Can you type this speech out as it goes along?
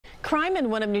Crime in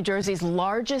one of New Jersey's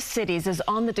largest cities is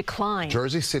on the decline.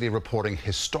 Jersey City reporting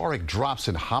historic drops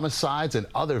in homicides and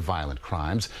other violent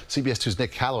crimes. CBS 2's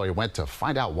Nick Caloway went to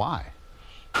find out why.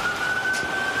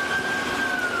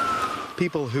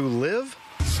 People who live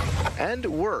and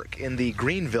work in the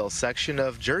Greenville section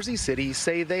of Jersey City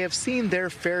say they have seen their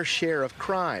fair share of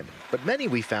crime. But many,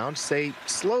 we found, say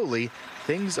slowly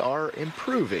things are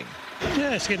improving.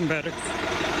 Yeah, it's getting better.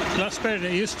 Lots better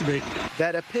than it used to be.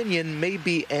 That opinion may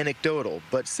be anecdotal,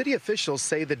 but city officials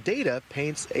say the data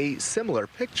paints a similar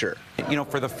picture. You know,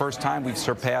 for the first time, we've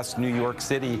surpassed New York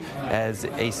City as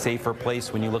a safer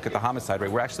place when you look at the homicide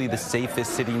rate. We're actually the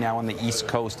safest city now on the East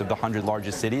Coast of the 100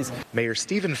 largest cities. Mayor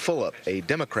Stephen Fulop, a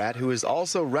Democrat who is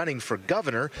also running for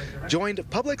governor, joined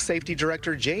Public Safety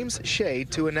Director James Shea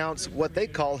to announce what they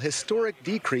call historic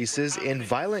decreases in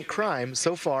violent crime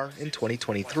so far in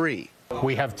 2023.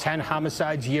 We have 10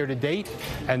 homicides year to date,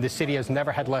 and the city has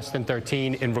never had less than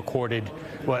 13 in recorded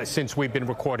since we've been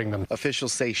recording them.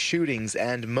 Officials say shootings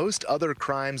and most other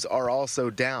crimes are also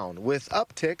down, with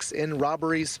upticks in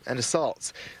robberies and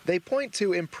assaults. They point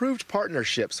to improved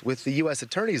partnerships with the U.S.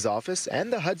 Attorney's Office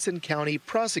and the Hudson County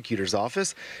Prosecutor's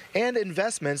Office, and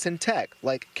investments in tech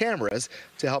like cameras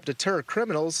to help deter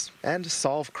criminals and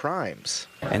solve crimes.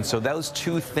 And so those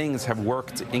two things have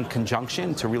worked in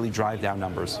conjunction to really drive down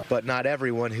numbers. But not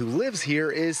everyone who lives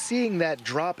here is seeing that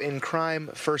drop in crime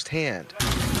firsthand.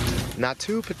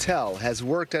 Natu Patel has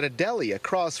worked at a deli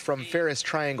across from Ferris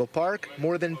Triangle Park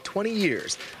more than 20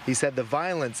 years. He said the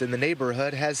violence in the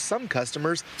neighborhood has some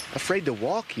customers afraid to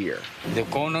walk here. The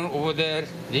corner over there,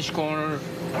 this corner,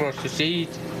 across the street.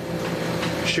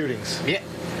 Shootings. Yeah.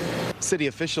 City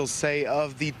officials say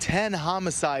of the 10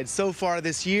 homicides so far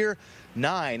this year,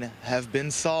 9 have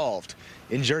been solved.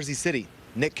 In Jersey City,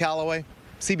 Nick Caloway,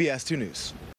 CBS 2 News.